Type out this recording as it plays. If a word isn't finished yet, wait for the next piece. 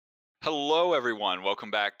Hello, everyone. Welcome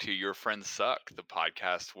back to Your Friends Suck, the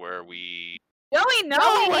podcast where we. Joey, no!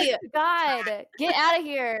 Joey, God, get out of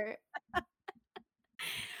here.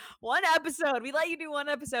 One episode. We let you do one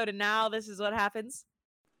episode, and now this is what happens.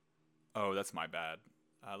 Oh, that's my bad.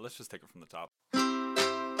 Let's just take it from the top.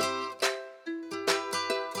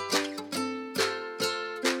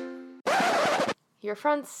 Your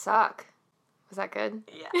friends suck. Was that good?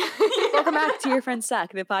 Yeah. Welcome back to Your Friends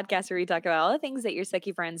Suck, the podcast where we talk about all the things that your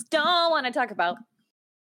sucky friends don't want to talk about.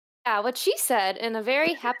 Yeah, what she said in a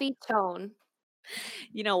very happy tone.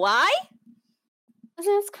 You know why?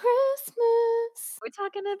 It's Christmas. We're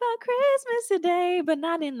talking about Christmas today, but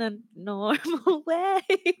not in the normal way.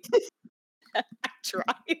 I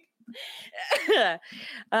tried.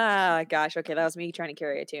 Gosh, okay, that was me trying to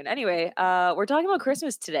carry a tune. Anyway, we're talking about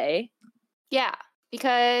Christmas today. Yeah,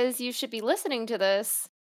 because you should be listening to this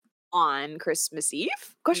on Christmas Eve?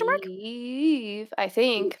 Question mark? Eve, I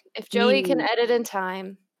think. If Joey can edit in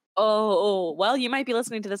time. Oh, well, you might be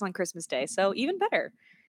listening to this on Christmas Day, so even better.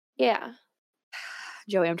 Yeah.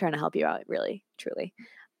 Joey, I'm trying to help you out, really, truly.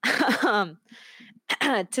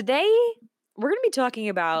 Today, we're going to be talking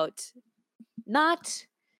about not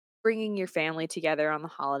bringing your family together on the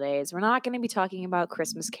holidays. We're not going to be talking about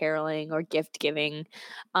Christmas caroling or gift giving.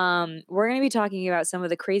 We're going to be talking about some of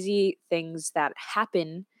the crazy things that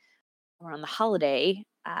happen around the holiday,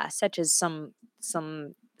 such as some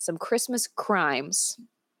Christmas crimes.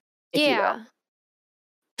 Yeah.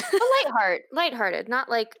 Lighthearted, not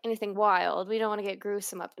like anything wild. We don't want to get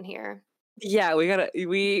gruesome up in here. Yeah,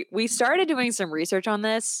 we started doing some research on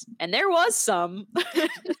this, and there was some.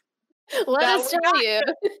 Let us tell you.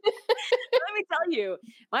 Let me tell you,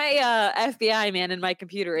 my FBI man in my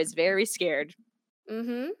computer is very scared.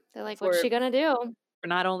 Mm-hmm. They're like, what's she gonna do? For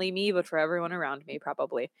not only me, but for everyone around me,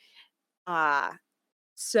 probably.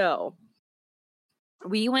 So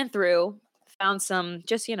we went through, found some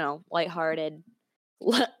just, lighthearted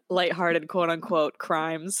quote unquote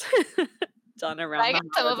crimes done around. I guess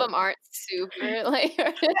some of them aren't super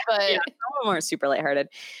lighthearted, but yeah, some of them aren't super lighthearted.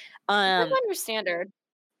 That's under standard.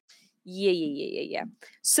 Yeah.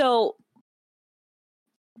 So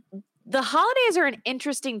the holidays are an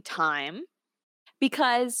interesting time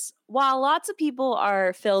because while lots of people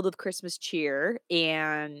are filled with Christmas cheer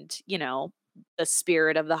and, the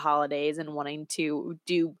spirit of the holidays and wanting to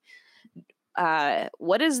do, there's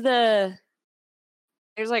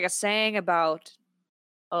like a saying about,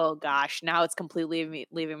 oh gosh, now it's completely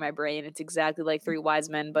leaving my brain. It's exactly like Three Wise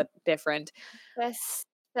Men, but different.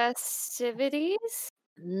 Festivities?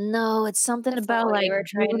 No, it's something That's about like you were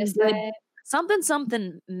trying to say.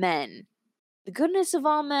 Something men. The goodness of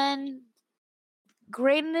all men.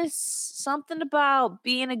 Greatness, something about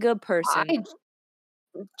being a good person. I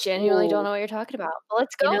genuinely don't know what you're talking about. But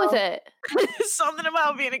let's go with it. Something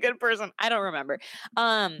about being a good person. I don't remember.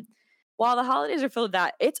 While the holidays are filled with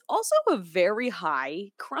that, it's also a very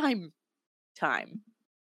high crime time.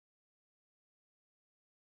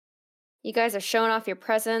 You guys are showing off your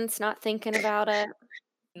presents, not thinking about it.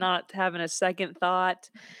 Not having a second thought.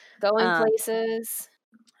 Going places.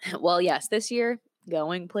 Well, yes, this year,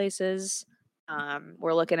 going places.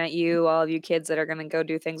 We're looking at you, all of you kids that are going to go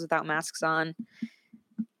do things without masks on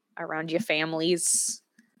around your families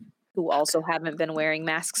who also haven't been wearing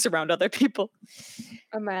masks around other people.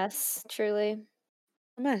 A mess, truly.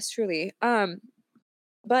 A mess, truly.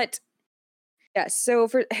 But yeah, so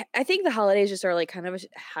I think the holidays just are like kind of a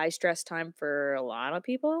high stress time for a lot of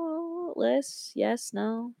people. Liz, yes,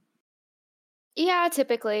 no? Yeah,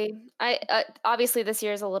 typically. I obviously this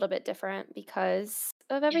year is a little bit different because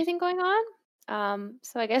of everything going on.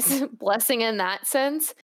 So I guess blessing in that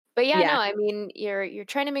sense. But no, I mean, you're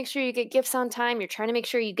trying to make sure you get gifts on time. You're trying to make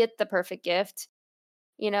sure you get the perfect gift.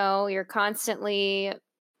 You're constantly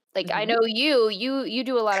like, I know you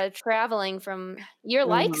do a lot of traveling from, you're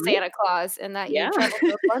like Santa Claus in that you travel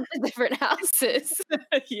to a bunch of different houses.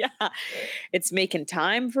 Yeah. It's making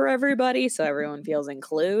time for everybody so everyone feels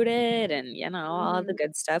included and, all the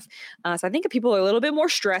good stuff. So I think people are a little bit more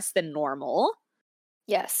stressed than normal.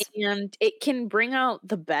 Yes. And it can bring out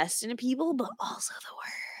the best in people, but also the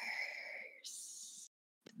worst.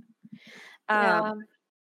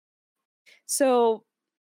 So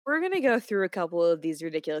we're going to go through a couple of these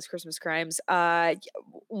ridiculous Christmas crimes.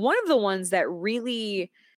 One of the ones that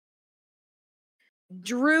really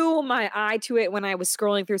drew my eye to it when I was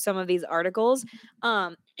scrolling through some of these articles.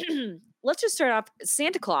 Let's just start off.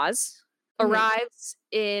 Santa Claus arrives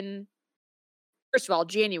in, first of all,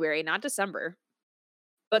 January, not December,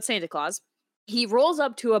 but Santa Claus. He rolls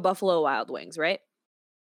up to a Buffalo Wild Wings, right?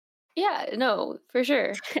 Yeah, no, for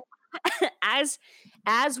sure. as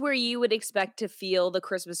where you would expect to feel the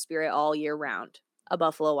Christmas spirit all year round, a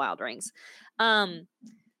Buffalo Wild Wings.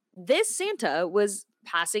 This Santa was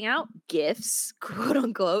passing out gifts, quote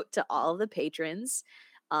unquote, to all of the patrons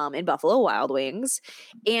in Buffalo Wild Wings,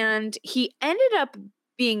 and he ended up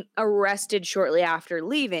being arrested shortly after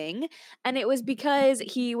leaving, and it was because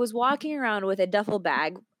he was walking around with a duffel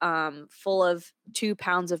bag full of 2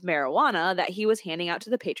 pounds of marijuana that he was handing out to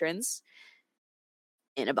the patrons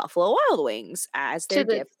in a Buffalo Wild Wings as their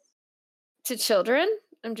gift. To children?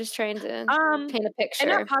 I'm just trying to paint a picture. I'm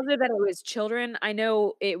not positive that it was children. I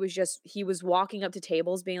know it was just he was walking up to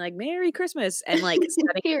tables being like, "Merry Christmas," and like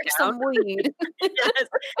setting Here's it down. some weed. Yes.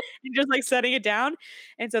 And just like setting it down.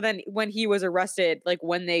 And so then when he was arrested, like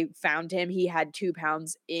when they found him, he had 2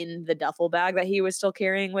 pounds in the duffel bag that he was still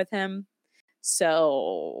carrying with him.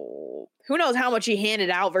 So who knows how much he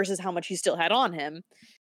handed out versus how much he still had on him.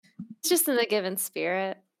 It's just in the given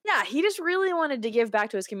spirit. Yeah, he just really wanted to give back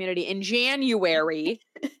to his community in January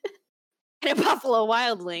in a Buffalo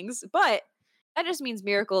Wild Wings. But that just means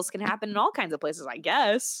miracles can happen in all kinds of places, I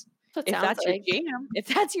guess. If that's your jam. If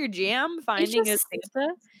that's your jam, finding a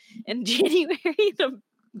Santa in January to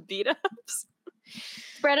beat ups.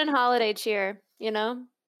 Spread and holiday cheer, you know?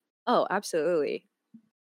 Oh, absolutely.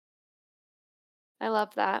 I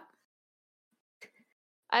love that.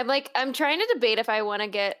 I'm trying to debate if I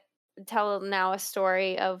want to tell now a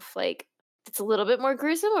story of like it's a little bit more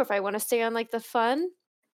gruesome, or if I want to stay on like the fun.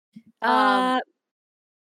 Go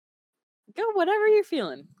whatever you're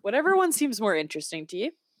feeling. Whatever one seems more interesting to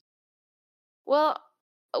you. Well,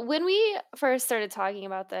 when we first started talking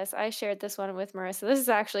about this, I shared this one with Marissa. This is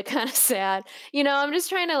actually kind of sad. You know, I'm just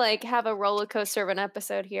trying to like have a roller coaster of an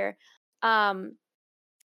episode here. So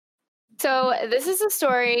this is a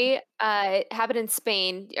story. It happened in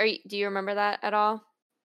Spain. Do you remember that at all?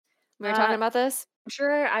 We were talking about this? I'm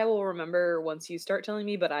sure I will remember once you start telling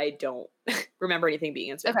me, but I don't remember anything being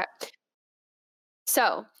in Spain. Okay.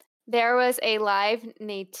 So there was a live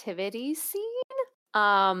nativity scene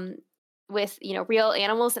with, you know, real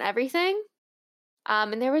animals and everything.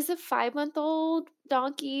 And there was a 5-month-old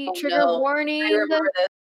donkey. Trigger warning. I remember this.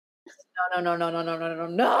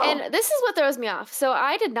 No. And this is what throws me off. So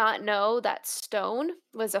I did not know that stone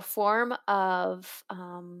was a form of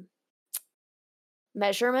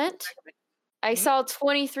measurement. I saw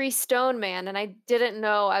 23 stone man, and I didn't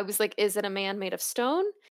know. I was like, is it a man made of stone?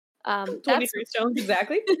 23 stones,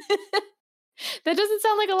 exactly. That doesn't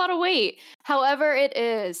sound like a lot of weight. However, it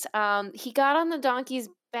is. He got on the donkey's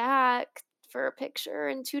back for a picture,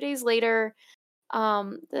 and 2 days later,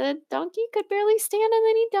 the donkey could barely stand, and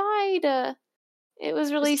then he died. It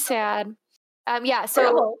was really sad. Yeah,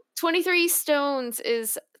 so 23 stones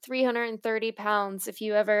is 330 pounds, if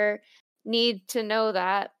you ever need to know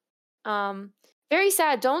that. Very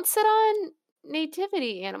sad. Don't sit on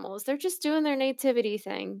nativity animals. They're just doing their nativity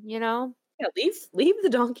thing, you know? Yeah, leave the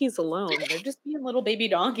donkeys alone. They're just being little baby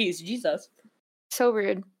donkeys. Jesus. So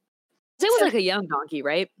rude. It was like a young donkey,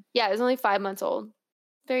 right? Yeah, it was only 5 months old.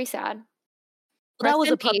 Very sad. That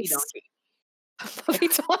was a puppy donkey. Puppy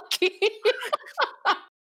donkey.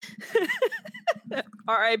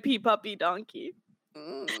 R.I.P. puppy donkey.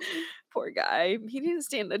 Poor guy. He didn't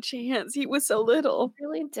stand a chance. He was so little.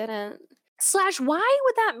 Really didn't. / why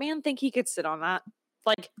would that man think he could sit on that?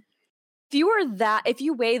 Like, if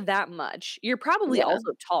you weigh that much, you're probably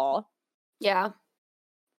also tall. Yeah.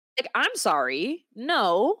 Like, I'm sorry.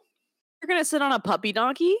 No. You're going to sit on a puppy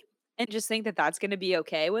donkey and just think that that's going to be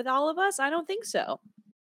okay with all of us? I don't think so.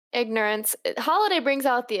 Ignorance. Holiday brings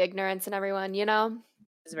out the ignorance in everyone, you know?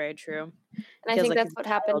 It's very true. And I think that's what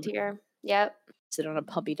happened here. Yep. Sit on a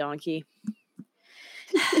puppy donkey.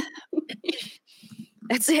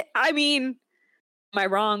 That's it. I mean, am I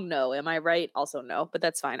wrong? No. Am I right? Also no, but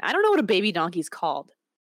that's fine. I don't know what a baby donkey's called.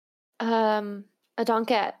 A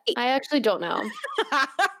donkette. I actually don't know.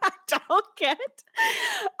 Donkette?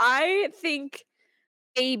 I think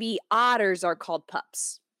baby otters are called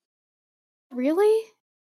pups. Really?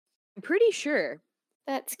 I'm pretty sure.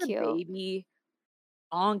 That's cute. Baby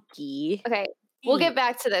donkey. Okay. We'll get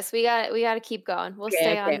back to this. We got to keep going. We'll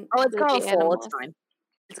stay on. Oh, it's called a foal. It's fine.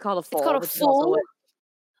 It's called a foal. It's called a foal.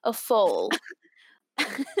 A foal.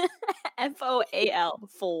 F-O-A-L.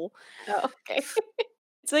 Foal. Oh, okay.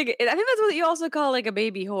 It's like, I think that's what you also call like a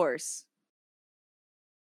baby horse.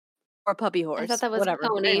 Or a puppy horse. I thought that was a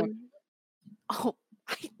pony. Oh,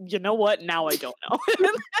 you know what? Now I don't know.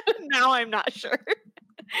 Now I'm not sure.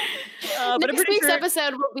 But Next week's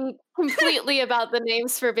episode will be completely about the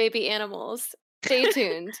names for baby animals. Stay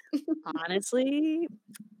tuned. Honestly,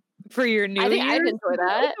 for your new year, I'd enjoy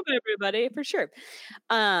that. Welcome everybody, for sure.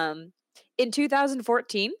 In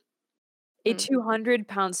 2014, A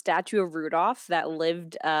 200-pound statue of Rudolph that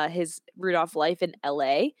lived his Rudolph life in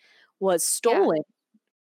LA was stolen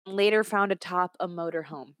and later found atop a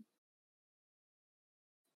motorhome.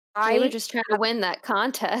 They were just trying to win that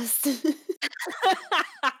contest.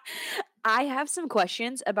 I have some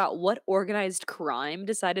questions about what organized crime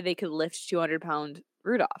decided they could lift 200-pound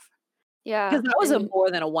Rudolph. Yeah. Because that was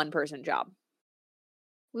more than a one-person job.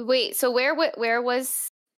 Wait, so where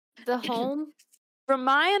was the home? From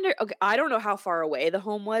my okay, I don't know how far away the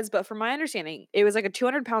home was, but from my understanding, it was like a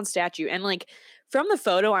 200-pound statue. And like from the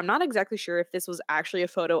photo, I'm not exactly sure if this was actually a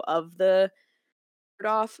photo of the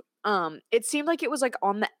Rudolph. It seemed like it was like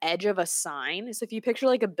on the edge of a sign. So if you picture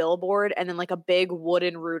like a billboard and then like a big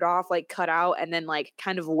wooden Rudolph like cut out and then like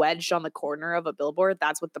kind of wedged on the corner of a billboard,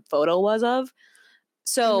 that's what the photo was of.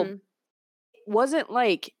 So it wasn't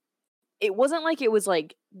like it was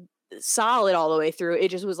like solid all the way through.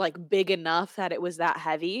 It just was like big enough that it was that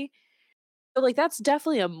heavy. But like that's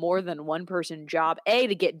definitely a more than one person job. A,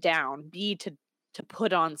 to get down, B, to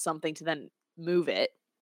put on something to then move it.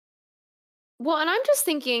 Well, and I'm just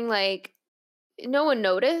thinking like no one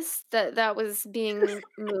noticed that was being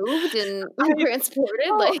moved and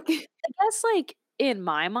transported. Like I guess like in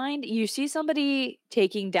my mind, you see somebody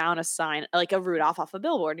taking down a sign like a Rudolph off a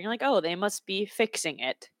billboard, and you're like, oh, they must be fixing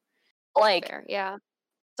it. Like fair, yeah.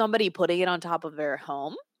 somebody putting it on top of their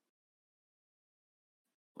home.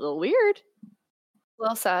 A little weird.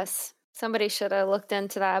 Well, sus. Somebody should have looked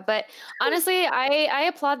into that. But honestly,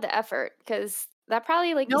 I applaud the effort because that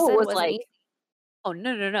probably, like you said, was wasn't like, easy. oh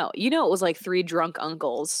no. You know, it was like 3 drunk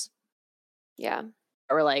uncles. Yeah.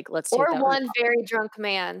 Or like, let's take Or that one very drunk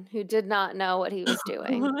man who did not know what he was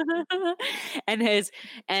doing. and his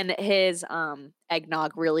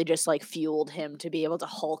eggnog really just like fueled him to be able to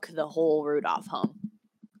hulk the whole Rudolph home.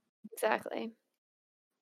 Exactly.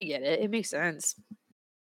 You get it. It makes sense.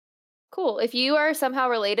 Cool. If you are somehow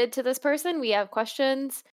related to this person, we have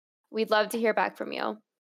questions. We'd love to hear back from you.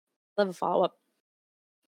 Love a follow-up.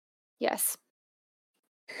 Yes.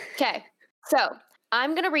 Okay. So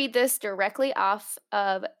I'm going to read this directly off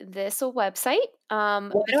of this website. Why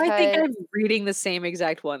do I think I'm reading the same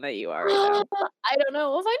exact one that you are right now? I don't know.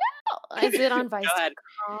 We'll find out. Is it on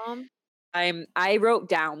Vice.com? I wrote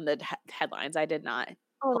down the headlines. I did not.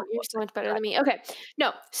 Oh, you're so much better than me. Okay.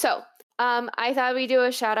 No. So I thought we'd do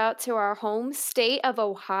a shout out to our home state of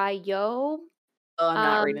Ohio. Oh, I'm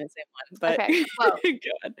not reading the same one, but okay. Well,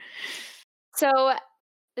 good. So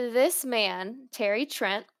this man, Terry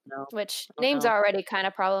Trent, which name's already kind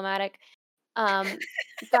of problematic, got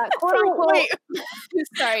quote unquote. Wait.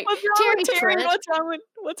 Sorry, what's wrong with Terry?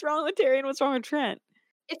 What's wrong with Terry and what's wrong with Trent?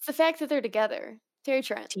 It's the fact that they're together. Terry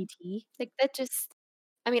Trent. TT. Like that just.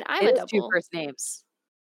 I mean, I'm it a double. 2 first names.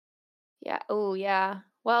 Yeah. Oh, yeah.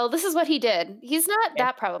 Well, this is what he did. He's not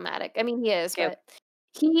that problematic. I mean, he is, but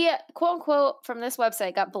he, quote unquote, from this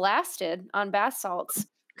website, got blasted on bath salts,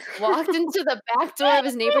 walked into the back door of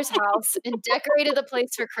his neighbor's house, and decorated the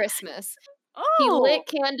place for Christmas. Oh. He lit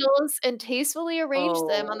candles and tastefully arranged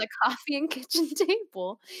them on the coffee and kitchen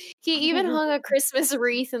table. He even hung a Christmas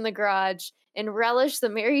wreath in the garage and relished the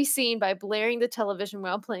merry scene by blaring the television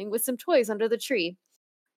while playing with some toys under the tree.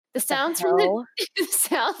 The sounds from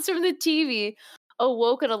the TV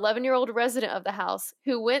awoke an 11-year-old resident of the house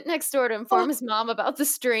who went next door to inform his mom about the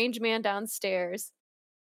strange man downstairs.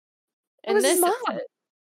 And this is mom.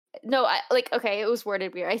 No, it was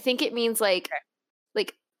worded weird. I think it means like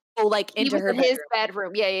into her his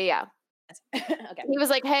bedroom. Yeah. Okay. He was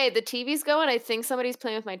like, "Hey, the TV's going. I think somebody's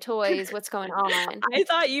playing with my toys. What's going on?" I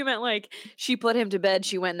thought you meant like she put him to bed.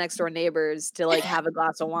 She went next door neighbors to like have a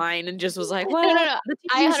glass of wine and just was like, "Well, no. The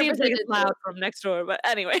TV seems like it's loud from next door." But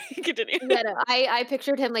anyway, continue. Yeah, no, I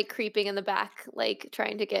pictured him like creeping in the back, like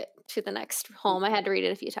trying to get to the next home. I had to read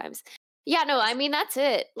it a few times. Yeah, no, I mean that's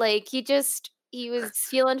it. Like he was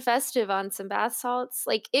feeling festive on some bath salts.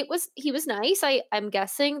 Like he was nice. I'm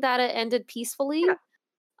guessing that it ended peacefully. Yeah.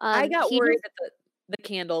 I got worried that the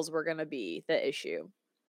candles were going to be the issue.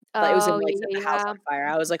 Like it was going to set the house on fire.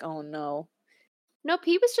 I was like, oh no. Nope,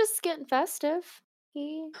 he was just getting festive.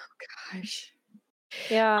 Oh gosh.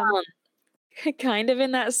 Yeah. Kind of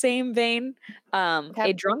in that same vein,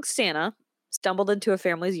 a drunk Santa stumbled into a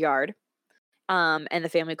family's yard. And the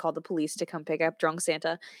family called the police to come pick up drunk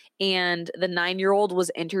Santa. And the 9-year-old was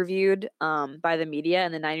interviewed by the media,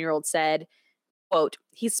 and the 9-year-old said, quote,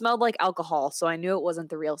 "He smelled like alcohol, so I knew it wasn't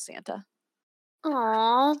the real Santa."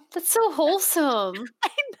 Aw, that's so wholesome. I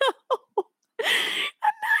know. A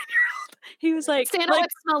 9-year-old. He was like, Santa would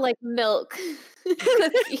smell like milk.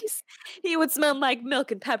 He would smell like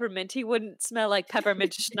milk and peppermint. He wouldn't smell like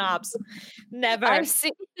peppermint schnapps. Never. I've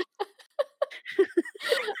seen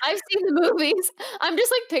I've seen the movies. I'm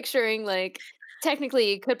just like picturing like technically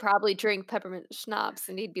he could probably drink peppermint schnapps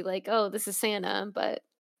and he'd be like, "Oh, this is Santa," but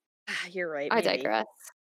You're right, I maybe. digress.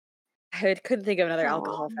 I couldn't think of another Aw.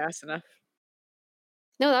 alcohol fast enough.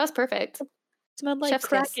 No, that was perfect. Smelled like Chef's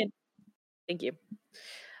kiss. Kraken. Thank you.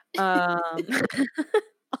 Um,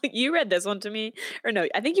 you read this one to me, or no?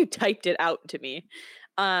 I think you typed it out to me.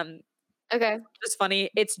 Okay. It's funny.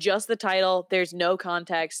 It's just the title. There's no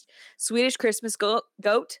context. Swedish Christmas goat.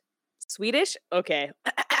 Swedish? Okay.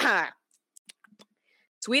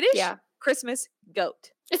 Swedish Yeah. Christmas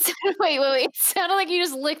goat. Wait. It sounded like you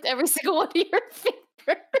just licked every single one of your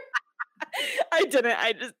fingers. I didn't.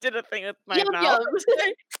 I just did a thing with my Yum, mouth.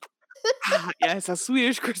 yum. Yeah, it's a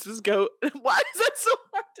Swedish Christmas goat. Why is that so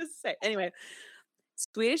hard to say? Anyway,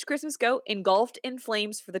 Swedish Christmas goat engulfed in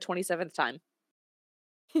flames for the 27th time.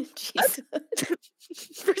 Jesus.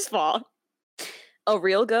 First of all, a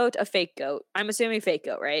real goat, a fake goat. I'm assuming fake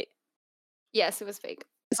goat, right? Yes, it was fake.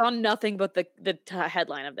 I saw nothing but the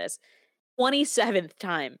headline of this. 27th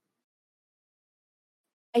time.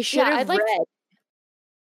 I should have read.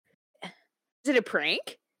 Is it a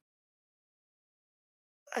prank?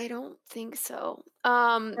 I don't think so.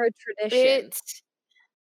 Or a tradition?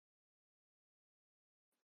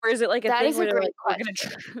 Or is it like a that thing is where a they're great like,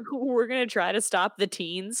 question. we're gonna try to stop the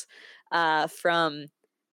teens from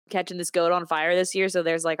catching this goat on fire this year? So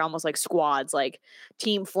there's like almost like squads, like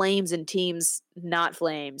Team Flames and teams not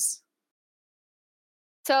Flames.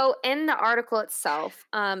 So in the article itself,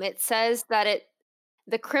 it says that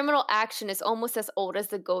the criminal action is almost as old as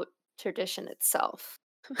the goat tradition itself.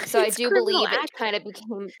 So I It's do criminal believe it action. kind of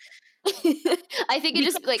became. I think it Became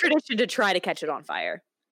just like tradition to try to catch it on fire.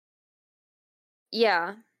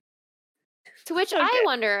 yeah. To which Okay. I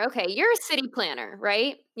wonder, okay, you're a city planner,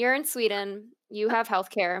 right? You're in Sweden. You have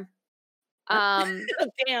healthcare.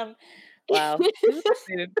 Damn. Wow.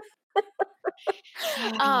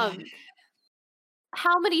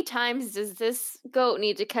 How many times does this goat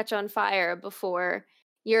need to catch on fire before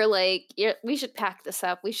you're like, we should pack this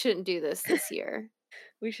up. We shouldn't do this year.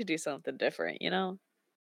 We should do something different, you know?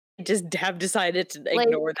 Just have decided to Like-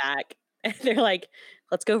 ignore that. And they're like,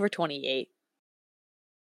 let's go for 28.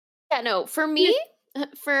 Yeah, no, for me,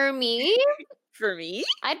 For me?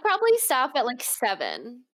 I'd probably stop at like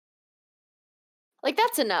 7. Like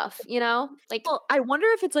that's enough, you know? Like Well, I wonder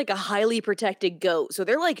if it's like a highly protected goat. So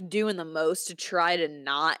they're like doing the most to try to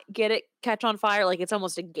not get it catch on fire. Like it's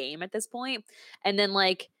almost a game at this point. And then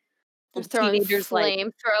like they're throwing teenagers like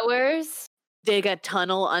flamethrowers. dig a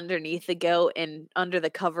tunnel underneath the goat, and under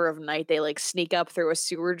the cover of night they like sneak up through a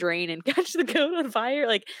sewer drain and catch the goat on fire.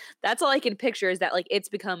 Like that's all I can picture, is that like it's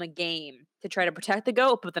become a game to try to protect the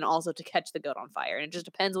goat, but then also to catch the goat on fire. And it just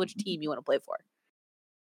depends which team you want to play for.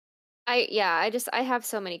 I have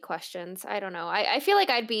so many questions. I don't know. I feel like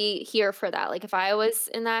I'd be here for that. Like if I was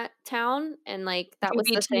in that town and like that was Would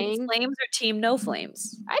you the be team thing, Flames or team No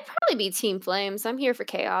Flames? I'd probably be Team Flames. I'm here for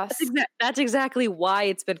chaos. That's exactly why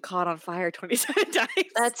it's been caught on fire 27 times.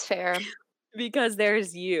 That's fair. Because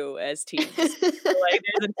there's you as teams. So, like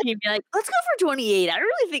there's a team you're like, let's go for 28. I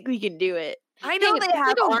really think we can do it. I know they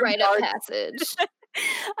have armed rite of guards. passage.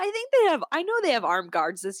 I know they have armed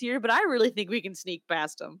guards this year, but I really think we can sneak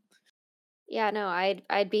past them. Yeah, no,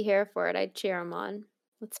 I'd be here for it. I'd cheer them on.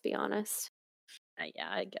 Let's be honest. Yeah,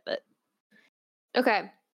 I get it.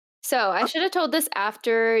 Okay. So I should have told this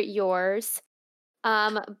after yours.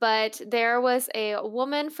 But there was a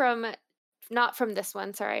woman not from this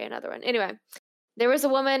one, sorry, another one. Anyway, there was a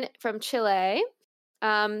woman from Chile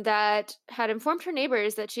that had informed her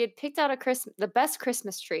neighbors that she had picked out the best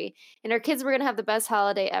Christmas tree and her kids were going to have the best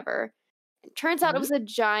holiday ever. It turns out it was a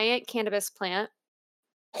giant cannabis plant.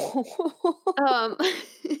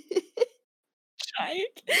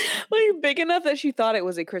 Giant? Like big enough that she thought it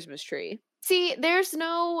was a Christmas tree. See, there's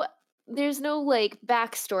no like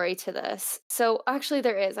backstory to this. So actually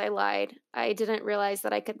there is. I lied. I didn't realize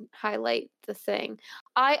that I could highlight the thing.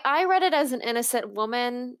 I read it as an innocent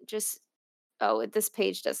woman, this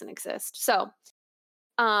page doesn't exist. So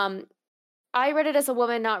I read it as a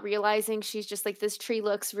woman not realizing, she's just like, this tree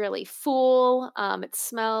looks really full. It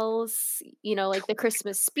smells, like the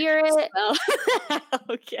Christmas spirit.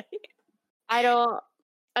 Okay.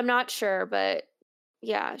 I'm not sure, but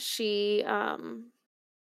yeah, she I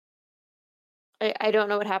don't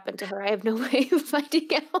know what happened to her. I have no way of finding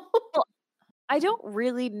out. Well, I don't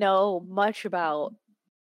really know much about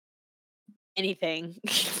anything,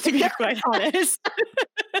 to be quite honest.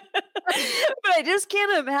 But I just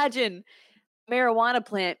can't imagine marijuana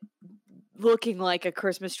plant looking like a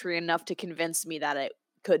Christmas tree enough to convince me that it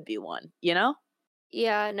could be one, you know?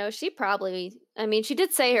 Yeah, no, she probably, I mean, she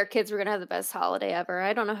did say her kids were gonna have the best holiday ever.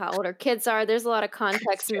 I don't know how old her kids are. There's a lot of That's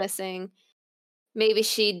context true. missing. Maybe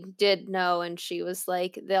she did know and she was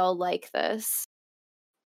like, they'll like this.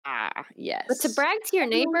 Ah, But to yes. brag to your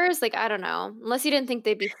neighbors, like, I don't know. Unless you didn't think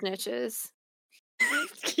they'd be snitches.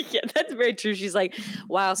 Yeah, that's very true. She's like,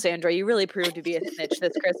 wow, Sandra, you really proved to be a snitch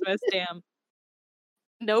this Christmas. Damn.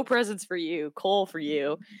 No presents for you. Coal for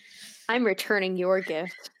you. I'm returning your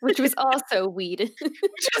gift, which was also weed.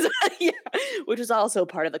 Which was also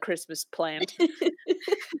part of the Christmas plan.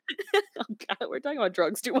 Oh God, we're talking about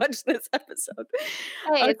drugs too much this episode.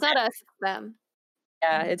 Hey, Okay. it's not us, it's them.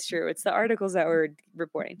 Yeah, it's true. It's the articles that we're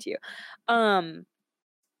reporting to you.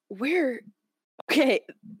 Where okay,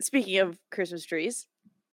 speaking of Christmas trees,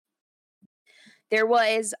 there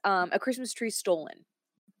was a Christmas tree stolen,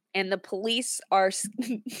 and the police are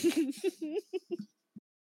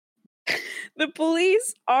the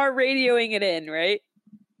police are radioing it in, right?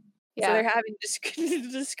 So Yeah. they're having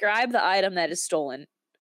to describe the item that is stolen.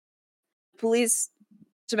 Police,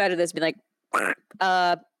 to imagine this, be like,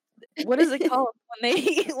 what is it called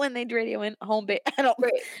when they radio in home base? I don't.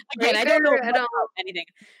 Right. Again, I don't know Breaker, I much don't. about anything.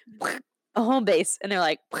 A home base, and they're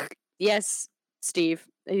like, yes, Steve.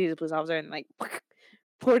 He's a police officer, and like,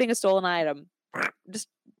 reporting a stolen item. Just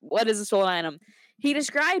what is a stolen item? He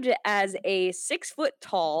described it as a 6 foot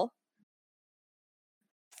tall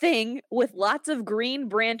thing with lots of green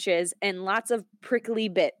branches and lots of prickly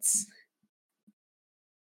bits.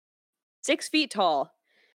 6 feet tall.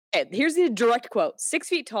 Okay, here's the direct quote. 6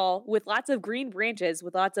 feet tall with lots of green branches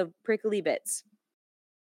with lots of prickly bits.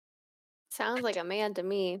 Sounds like a man to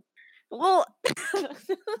me. Well,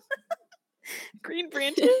 green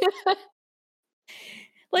branches?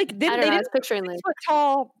 Like, I they don't know. I was didn't picturing like 6 foot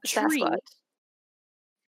tall tree. Sasquatch.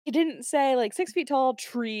 He didn't say like 6 feet tall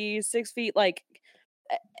tree, 6 feet like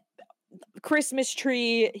Christmas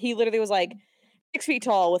tree. He literally was like 6 feet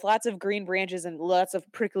tall with lots of green branches and lots of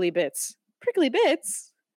prickly bits. Prickly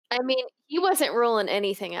bits? I mean, he wasn't ruling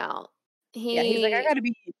anything out. Yeah, he's like, I gotta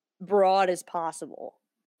be broad as possible.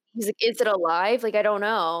 He's like, is it alive? Like, I don't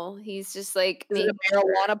know. He's just like, Is it a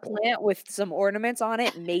marijuana plant with some ornaments on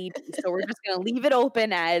it? Maybe. So we're just gonna leave it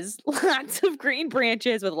open as lots of green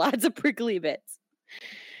branches with lots of prickly bits.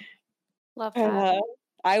 Love that.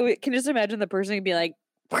 Can just imagine the person be like,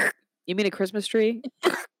 "You mean a Christmas tree?"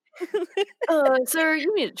 Sir,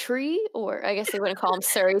 you mean a tree? Or I guess they wouldn't call him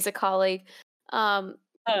sir. He's a colleague. Pal.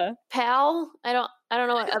 I don't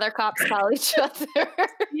know what other cops call each other.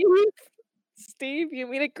 Steve, you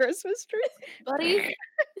mean a Christmas tree? Buddy?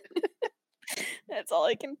 That's all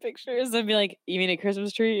I can picture is them be like, "You mean a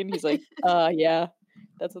Christmas tree?" And he's like, yeah,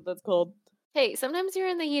 that's what that's called." Hey, sometimes you're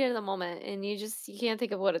in the heat of the moment and you can't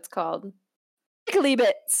think of what it's called. Prickly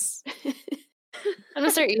bits. I'm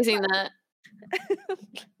gonna start using that.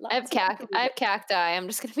 I have cacti. I'm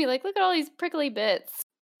just gonna be like, look at all these prickly bits.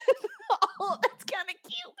 Oh, that's kind of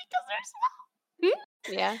cute because they're small.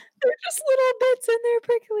 Yeah. They're just little bits and they're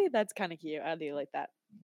prickly. That's kind of cute. I do like that.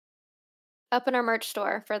 Up in our merch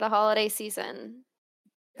store for the holiday season.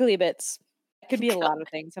 Prickly bits. It could be a lot of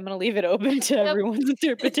things. I'm going to leave it open to everyone's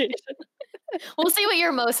interpretation. We'll see what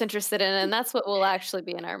you're most interested in, and that's what will actually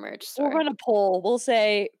be in our merch store. We'll run a poll. We'll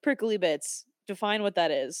say prickly bits. Define what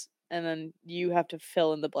that is. And then you have to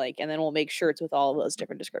fill in the blank. And then we'll make shirts with all of those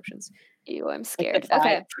different descriptions. Ew, I'm scared.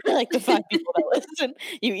 Okay. Like the 5 people that listen.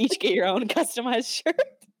 You each get your own customized shirt.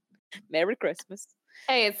 Merry Christmas.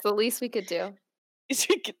 Hey, it's the least we could do.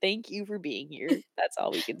 Thank you for being here. That's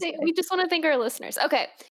all we can say. We just want to thank our listeners. Okay.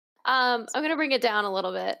 I'm going to bring it down a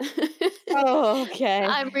little bit. Oh, okay.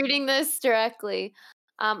 I'm reading this directly.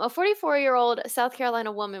 A 44-year-old South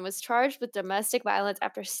Carolina woman was charged with domestic violence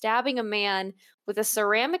after stabbing a man with a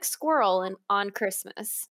ceramic squirrel on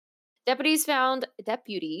Christmas. Deputies found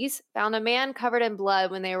a man covered in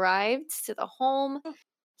blood when they arrived to the home.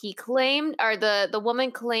 He claimed, or the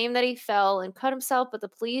woman claimed that he fell and cut himself, but the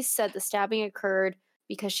police said the stabbing occurred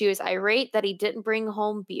because she was irate that he didn't bring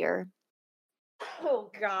home beer.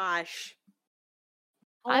 Oh gosh.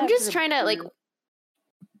 I'm just trying to like.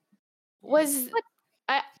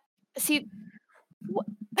 I see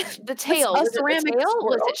the tail. Was it the tail?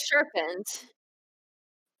 Was it sharpened?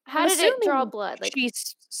 How did it draw blood? Like she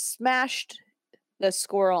smashed the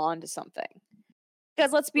squirrel onto something.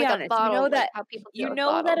 Because let's be honest, you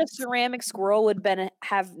know that a ceramic squirrel would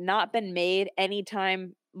have not been made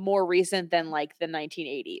anytime more recent than like the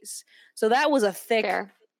 1980s. So that was a thick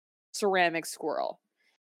ceramic squirrel.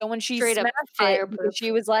 So when she smashed it,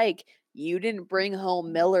 she was like, "You didn't bring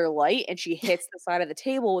home Miller Lite," and she hits the side of the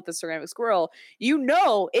table with the ceramic squirrel. You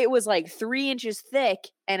know it was like 3 inches thick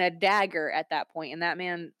and a dagger at that point, and that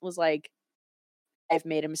man was like I've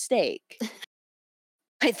made a mistake.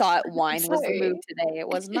 I thought wine was the move Sorry. today. It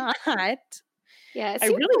was not. Yeah, it I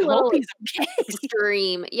seems really a hope little he's okay.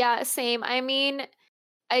 extreme. Yeah, same. I mean,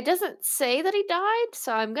 it doesn't say that he died,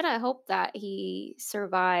 so I'm gonna hope that he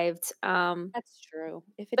survived. That's true.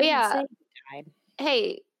 If it But didn't yeah, say he died.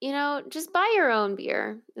 hey, just buy your own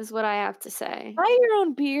beer is what I have to say. Buy your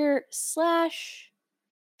own beer / I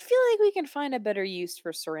feel like we can find a better use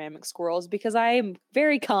for ceramic squirrels because I am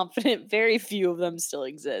very confident very few of them still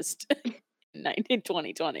exist in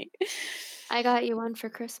 2020. I got you one for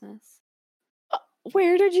Christmas.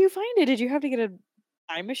 Where did you find it? Did you have to get a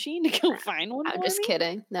time machine to go find one I'm for just me?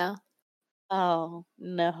 kidding. No. Oh,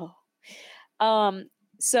 no.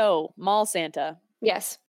 So Mall Santa,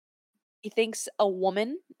 Yes. he thinks a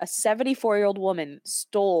 74-year-old woman,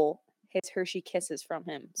 stole his Hershey Kisses from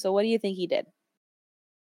him. So what do you think he did?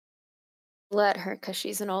 Let her, because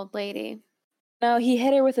she's an old lady. No, he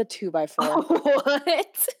hit her with a 2x4.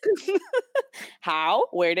 What? How?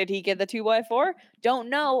 Where did he get the 2x4? Don't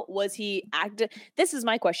know. Was he This is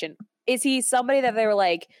my question. Is he somebody that they were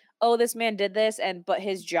like, oh, this man did this, but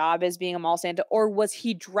his job is being a mall Santa, or was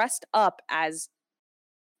he dressed up as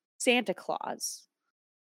Santa Claus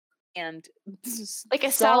and Like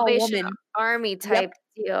a saw a Salvation woman? Army type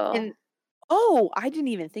deal. And I didn't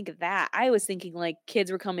even think of that. I was thinking like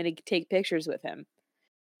kids were coming to take pictures with him.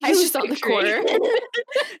 I was just on the corner.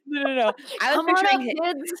 No. I was Come on picturing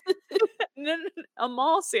up, him. kids. No, a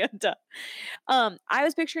mall Santa. I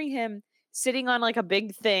was picturing him sitting on like a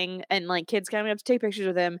big thing and like kids coming up to take pictures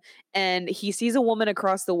with him, and he sees a woman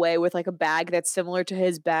across the way with like a bag that's similar to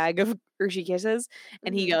his bag of Hershey Kisses,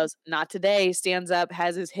 and he Mhm. goes, "Not today." Stands up,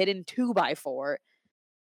 has his hidden 2x4,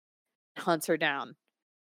 hunts her down.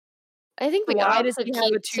 I think we Why all does should he have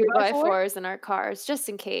a keep 2x4? 2x4s in our cars just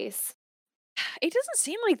in case. It doesn't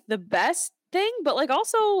seem like the best thing, but like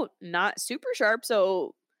also not super sharp.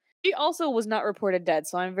 So she also was not reported dead.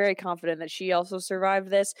 So I'm very confident that she also survived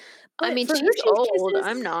this. I But mean, for she's Hershey's old. Kisses,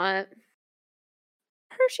 I'm not.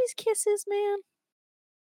 Hershey's Kisses, man,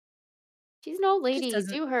 She's an old just lady.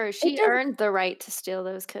 doesn't. Do her. It She doesn't. earned the right to steal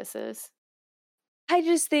those kisses. I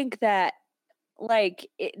just think that like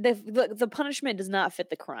the punishment does not fit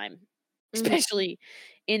the crime, Mhm. especially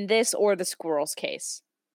in this or the squirrel's case.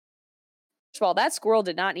 First of all, that squirrel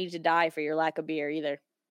did not need to die for your lack of beer either.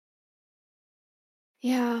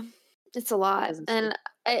 Yeah, it's a lot. Doesn't And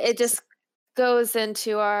it it just goes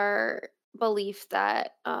into our belief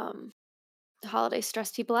that the holidays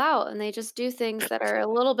stress people out and they just do things that are a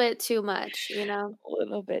little bit too much. a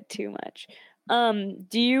little bit too much.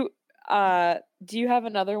 Do you have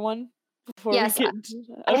another one before we Yes, get?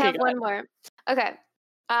 I Okay, have go one ahead. more. Okay.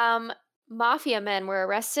 Mafia men were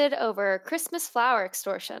arrested over Christmas flower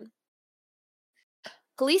extortion.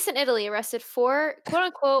 Police in Italy arrested 4 quote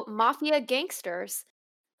unquote mafia gangsters.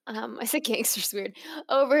 I said gangsters weird.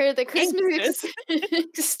 Over the Christmas Gangsters.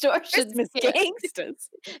 extortion Christmas scam. gangsters.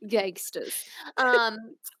 Gangsters. Um,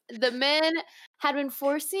 the men had been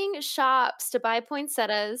forcing shops to buy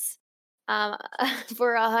poinsettias um,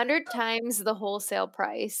 for 100 times the wholesale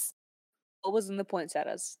price. What was in the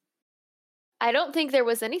poinsettias? I don't think there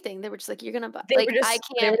was anything. They were just like, "You're gonna buy." They Like, were I just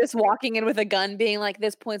they were can't. just walking in with a gun, being like,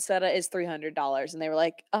 "This poinsettia is $300," and they were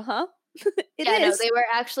like, "Uh huh, it Yeah, no, is." they were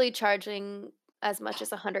actually charging as much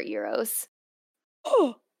as 100 euros.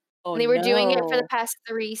 Oh And they were doing it for the no! past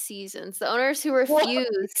 3 seasons. The owners who What?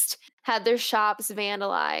 refused had their shops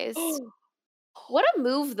vandalized. What a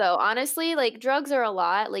move though, honestly, like, drugs are a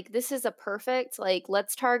lot, like, this is a perfect, like,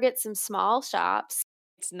 let's target some small shops.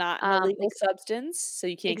 It's not an illegal With substance, so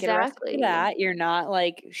you can't get arrested for exactly. that. You're not,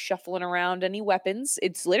 like, shuffling around any weapons.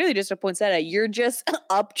 It's literally just a poinsettia. You're just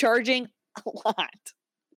upcharging a lot.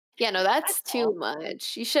 Yeah, no, That's that's too all.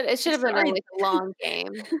 much. It should have been a, Sorry. like, a long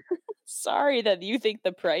game. Sorry that you think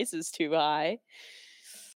the price is too high.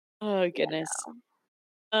 Oh, Yeah, goodness.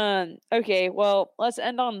 no. Okay, well, let's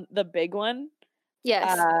end on the big one.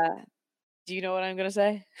 Yes. Uh, do you know what I'm gonna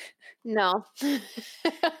say? No.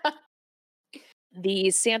 The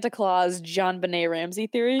Santa Claus John Benet Ramsey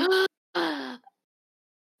theory.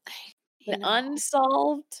 You An know.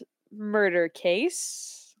 unsolved murder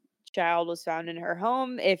case. Child was found in her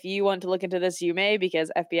home. If you want to look into this, you may,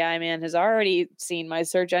 because FBI man has already seen my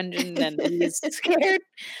search engine and he's scared.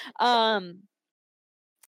 Um,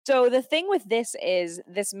 so the thing with this is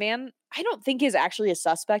this man, I don't think is actually a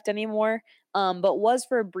suspect anymore, but was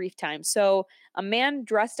for a brief time. So a man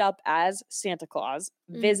dressed up as Santa Claus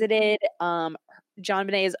Mhm. visited John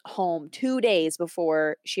Benet's home 2 days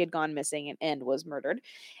before she had gone missing and was murdered.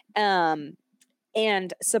 Um,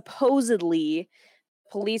 and supposedly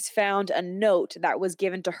police found a note that was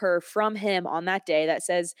given to her from him on that day that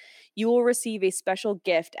says, "You will receive a special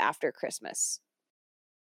gift after Christmas."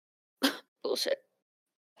 Bullshit.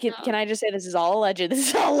 Can I just say this is all alleged? This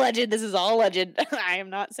is all alleged. This is all alleged. I am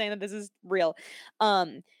not saying that this is real.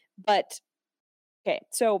 But okay,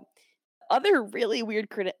 so other really weird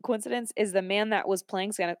coincidence is the man that was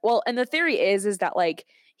playing Santa. Well, and the theory is that like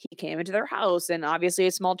he came into their house and obviously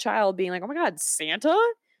a small child being like, "Oh my God, Santa."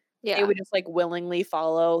 They Yeah. would just like willingly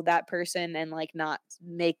follow that person and like not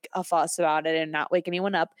make a fuss about it and not wake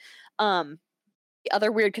anyone up. The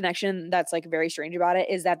other weird connection that's like very strange about it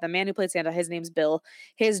is that the man who played Santa, his name's Bill.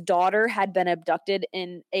 His daughter had been abducted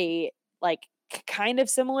in a like kind of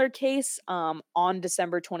similar case on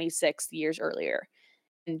December 26th years earlier.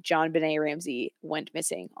 And John Benet Ramsey went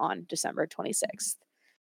missing on December 26th.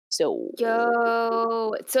 So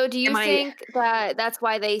Yo. So do you Am I- think that that's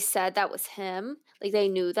why they said that was him? Like they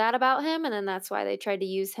knew that about him and then that's why they tried to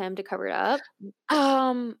use him to cover it up?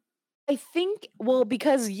 I think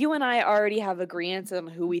because you and I already have agreements on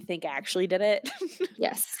who we think actually did it.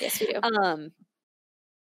 Yes. Yes, we do.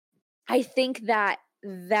 I think that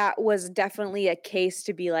was definitely a case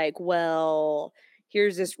to be like, well,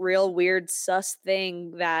 here's this real weird sus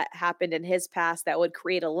thing that happened in his past that would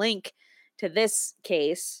create a link to this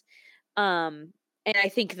case. And I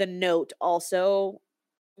think the note also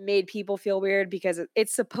made people feel weird because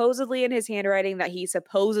it's supposedly in his handwriting that he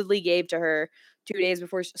supposedly gave to her 2 days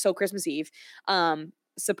before, so Christmas Eve.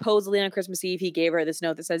 Supposedly on Christmas Eve, he gave her this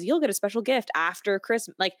note that says, "You'll get a special gift after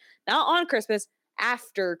Christmas," like not on Christmas,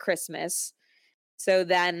 after Christmas. So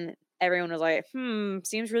then everyone was like,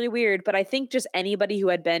 seems really weird. But I think just anybody who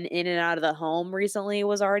had been in and out of the home recently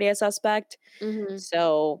was already a suspect. Mhm.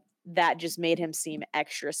 So that just made him seem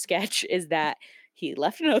extra sketch, is that he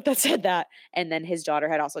left a note that said that. And then his daughter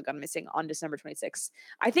had also gone missing on December 26th.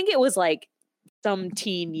 I think it was like some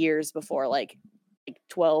teen years before, like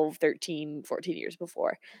 12, 13, 14 years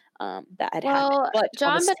before that had happened. Well, But on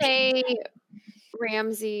John the same- Benet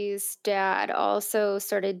Ramsey's dad also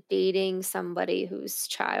started dating somebody whose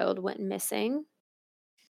child went missing.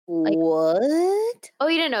 What? Oh,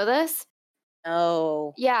 you didn't know this?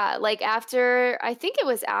 No. Yeah, like after I think it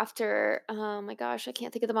was after oh my gosh, I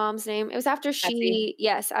can't think of the mom's name. It was after Betsy?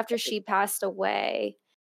 after she passed away,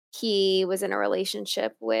 he was in a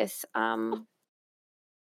relationship with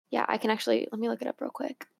yeah, I can actually let me look it up real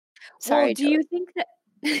quick. Well, Sorry, do you think that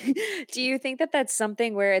do you think that that's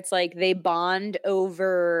something where it's like they bond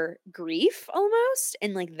over grief almost,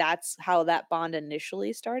 and like that's how that bond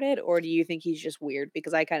initially started, or do you think he's just weird?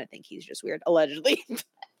 Because I kind of think he's just weird, allegedly.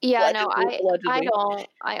 Yeah, no, I Allegedly. don't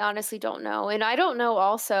I honestly don't know. And I don't know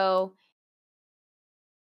also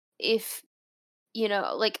if,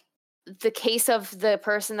 like the case of the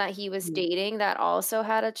person that he was Mhm, dating that also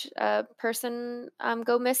had a person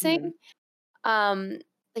go missing. mhm. Um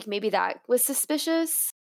like maybe that was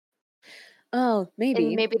suspicious Oh, and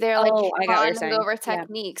maybe. maybe they're like Oh, I got what you're bonding saying. over Yeah.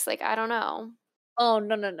 techniques. Like I don't know. Oh,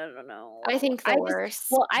 no, no, no, no, no. I think the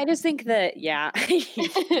worst. I just think that, yeah.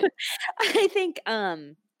 I think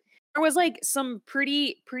there was like some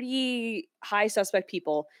pretty high suspect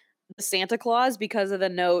people. The Santa Claus, because of the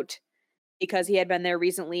note, because he had been there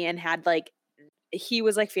recently and had like he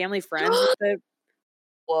was like family friends with the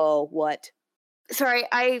whoa, what? Sorry,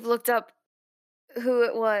 I looked up who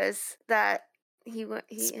it was that he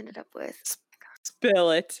ended up with.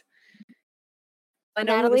 Spill it. I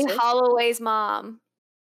know who Natalie this is. Holloway's mom.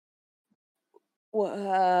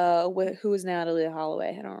 Who is Natalie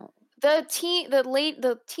Holloway? I don't. The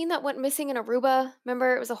teen that went missing in Aruba.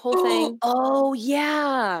 Remember, it was a whole thing. Oh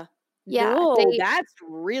yeah. Yeah, No, that's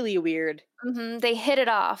really weird. they hit it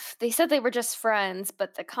off. They said they were just friends,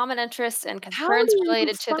 but the common interests and How concerns do you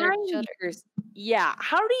related to their find children. Yeah,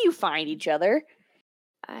 how do you find each other?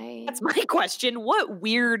 That's my question. What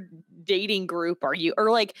weird dating group are you?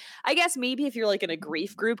 Or like, I guess maybe if you're like in a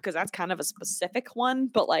grief group, because that's kind of a specific one,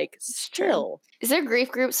 but like True. still. Is there grief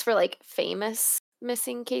groups for like famous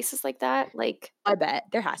missing cases like that? Like, I bet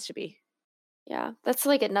there has to be. yeah, that's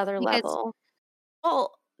like another Because, level.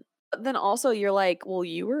 well, then also you're like, well,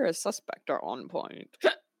 you were a suspect at one point.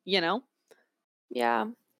 You know? Yeah.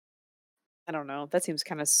 I don't know. That seems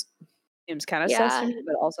kind of sus Yeah. to me,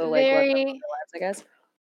 but also like let them live Very. their lives, I guess.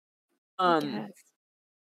 I guess.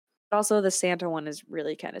 But also the Santa one is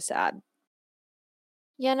really kind of sad.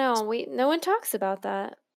 Yeah, no one talks about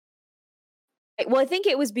that. Well, I think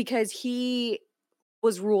it was because he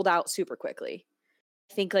was ruled out super quickly.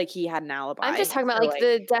 I think like he had an alibi. I'm just talking about So, like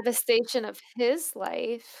the devastation of his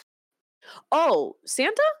life. oh,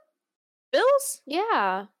 Santa? Bill's?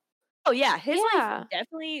 Yeah. Oh yeah, his Yeah. life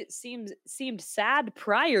definitely seemed sad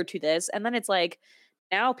prior to this, and then it's like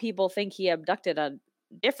now people think he abducted a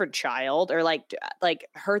different child or like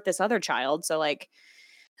hurt this other child. So like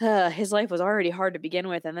his life was already hard to begin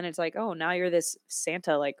with, and then it's like, oh, now you're this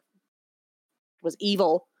Santa, like was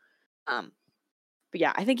evil. But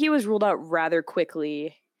yeah, I think he was ruled out rather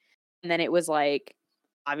quickly, and then it was like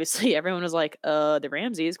obviously everyone was like, the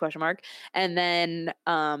Ramses ? And then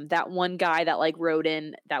that one guy that like wrote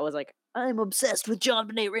in that was like, I'm obsessed with John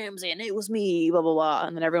Benet Ramsey and it was me, blah blah blah.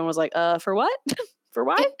 And then everyone was like, for what? For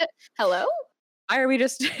why? Hello? Why are we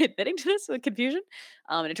just admitting to this with confusion?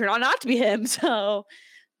 And it turned out not to be him, so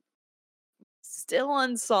still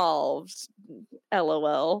unsolved.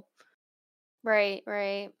 LOL. Right.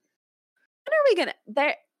 When are we gonna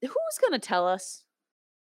who's gonna tell us?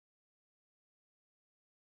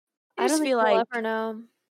 I don't think we'll ever know.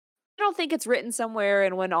 I don't think it's written somewhere,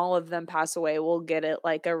 and when all of them pass away, we'll get it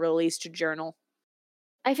like a released journal.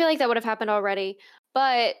 I feel like that would have happened already,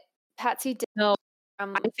 but Patsy did. No,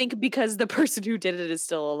 I think because the person who did it is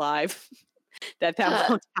still alive, that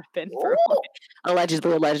won't happen. For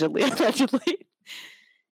allegedly.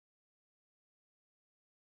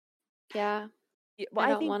 Yeah. Well, I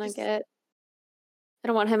don't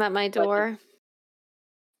want him at my door.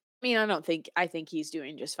 I mean, I think he's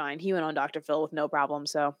doing just fine. He went on Dr. Phil with no problem,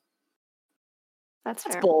 so that's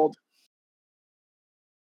fair. Bold.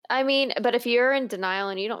 I mean, but if you're in denial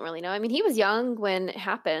and you don't really know, I mean, he was young when it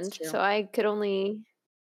happened, so I could only.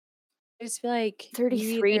 I just feel like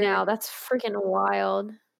 33 now. That's freaking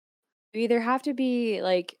wild. You either have to be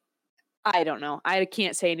like, I don't know. I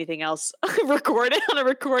can't say anything else. Recorded on a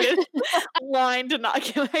recorded line to not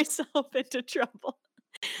get myself into trouble.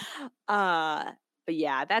 But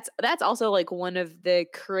yeah, that's also like one of the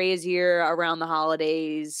crazier around the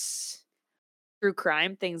holidays true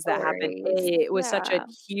crime things that happened. A, it was such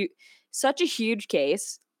a huge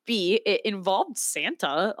case. B, it involved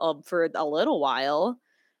Santa for a little while.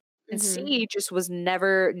 And C, just was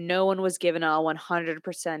no one was given a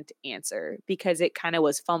 100% answer because it kind of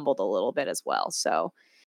was fumbled a little bit as well. So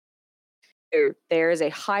there is a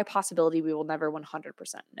high possibility we will never 100%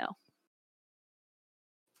 know.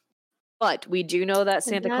 But we do know that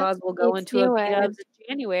Santa Claus will go into a beat-ups in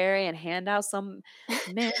January and hand out some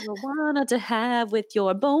marijuana to have with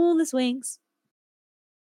your boneless wings.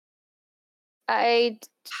 I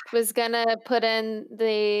was gonna put in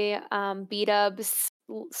the beat-ups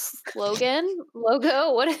slogan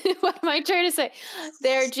logo. What am I trying to say?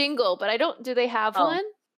 Their jingle, but I don't. Do they have one?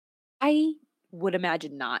 I would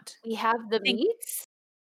imagine not. We have the meats.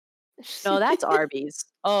 No, that's Arby's.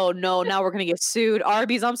 Oh no! Now we're gonna get sued.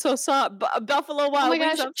 Arby's. I'm so sorry. Buffalo Wild Wings. Oh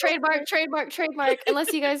my gosh! Trademark.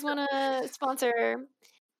 Unless you guys want to sponsor,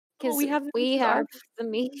 because we have the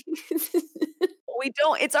meat. We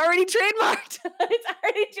don't. It's already trademarked.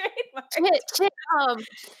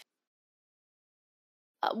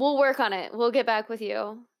 We'll work on it. We'll get back with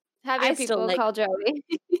you. Have your people call Joey.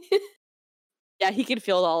 Yeah, he can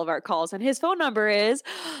field all of our calls, and his phone number is.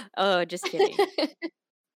 Oh, just kidding.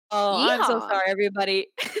 Oh, yeehaw. I'm so sorry, everybody.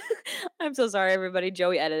 I'm so sorry, everybody.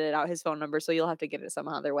 Joey edited out his phone number, so you'll have to get it some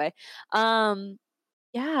other way.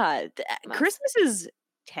 Yeah, Christmas is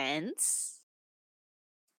tense.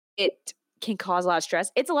 It can cause a lot of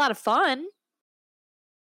stress. It's a lot of fun.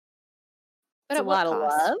 But it's a lot of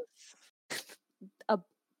love. A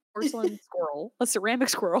porcelain squirrel, a ceramic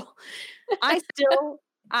squirrel.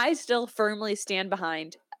 I still firmly stand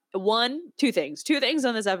behind two things. Two things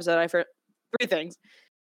on this episode. Three things.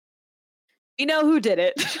 We know who did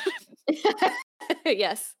it.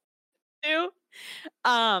 Yes. Two.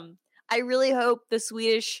 I really hope the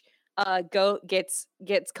Swedish goat gets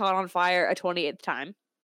caught on fire a 28th time.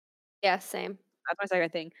 Yeah, same. That's my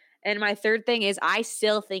second thing. And my third thing is I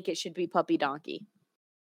still think it should be Puppy Donkey.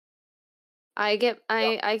 I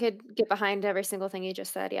could get behind every single thing you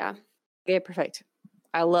just said, yeah. Okay, perfect.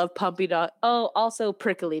 I love Puppy Donkey. Oh, also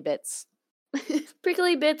Prickly Bits.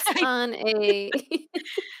 Prickly Bits on a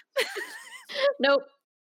Nope.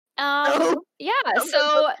 Yeah,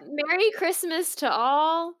 so Merry Christmas to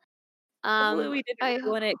all. Hopefully we didn't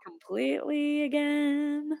ruin it completely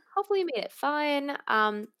again. Hopefully you made it fun.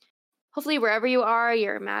 Hopefully wherever you are,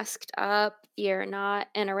 you're masked up. You're not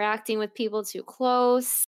interacting with people too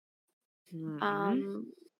close.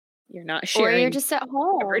 You're not sharing. Or you're just at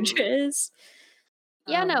home. Beverages.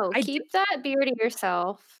 Yeah, no. Keep that beer to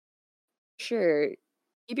yourself. Sure.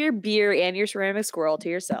 Keep your beer and your ceramic squirrel to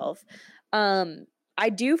yourself. I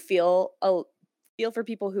do feel for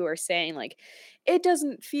people who are saying like it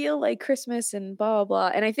doesn't feel like Christmas and blah blah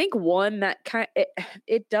blah. And I think one that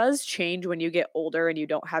it does change when you get older and you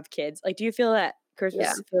don't have kids. Like, do you feel that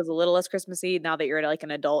Christmas feels a little less Christmassy now that you're like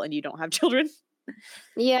an adult and you don't have children?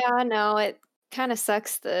 Yeah, no, kind of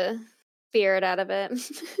sucks the spirit out of it.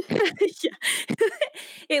 Yeah.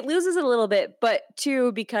 It loses it a little bit, but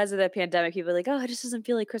too, because of the pandemic, people are like, oh, it just doesn't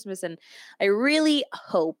feel like Christmas. And I really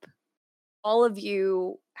hope all of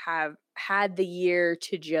you have had the year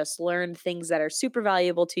to just learn things that are super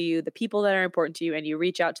valuable to you, the people that are important to you, and you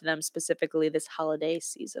reach out to them specifically this holiday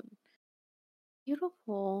season.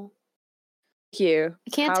 Beautiful. Thank you. I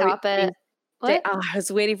can't How are top it. you What? I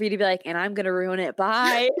was waiting for you to be like, and I'm gonna ruin it.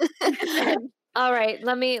 Bye. All right,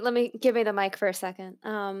 let me give me the mic for a second.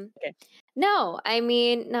 Okay. No, I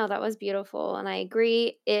mean, no, that was beautiful, and I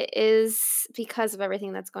agree. It is because of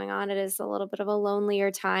everything that's going on. It is a little bit of a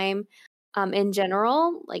lonelier time, in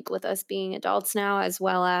general, like with us being adults now, as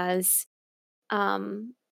well as all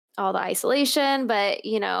the isolation. But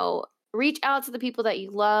reach out to the people that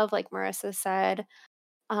you love, like Marissa said.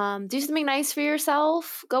 Do something nice for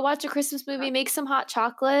yourself. Go watch a Christmas movie. Make some hot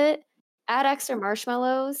chocolate. Add extra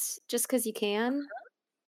marshmallows just because you can.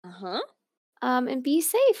 Uh-huh. And be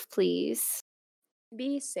safe, please.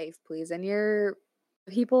 Be safe, please. And your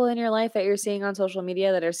people in your life that you're seeing on social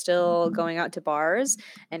media that are still going out to bars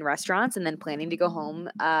and restaurants and then planning to go home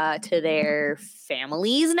to their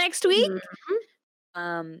families next week.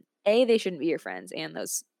 They shouldn't be your friends, and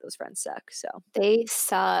those friends suck. So They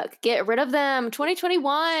suck. Get rid of them.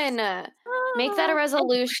 2021. Make that a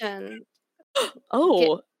resolution.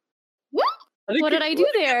 Oh. What did I do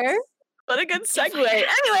there? What a good segue.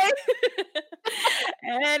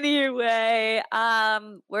 Anyway,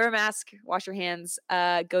 wear a mask, wash your hands,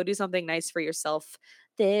 go do something nice for yourself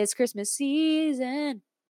this Christmas season.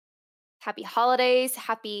 Happy holidays,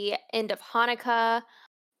 happy end of Hanukkah,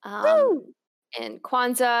 and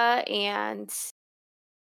Kwanzaa, and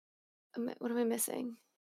what am I missing?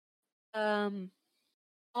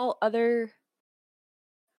 All other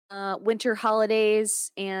winter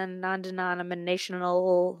holidays and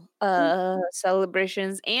non-denominational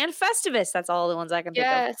celebrations and Festivus. That's all the ones I can think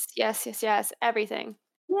of. Yes. Everything.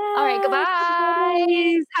 Yes. All right,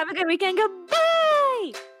 goodbye. Have a good weekend.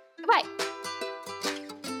 Goodbye. Goodbye.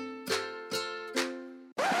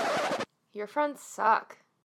 Your friends suck.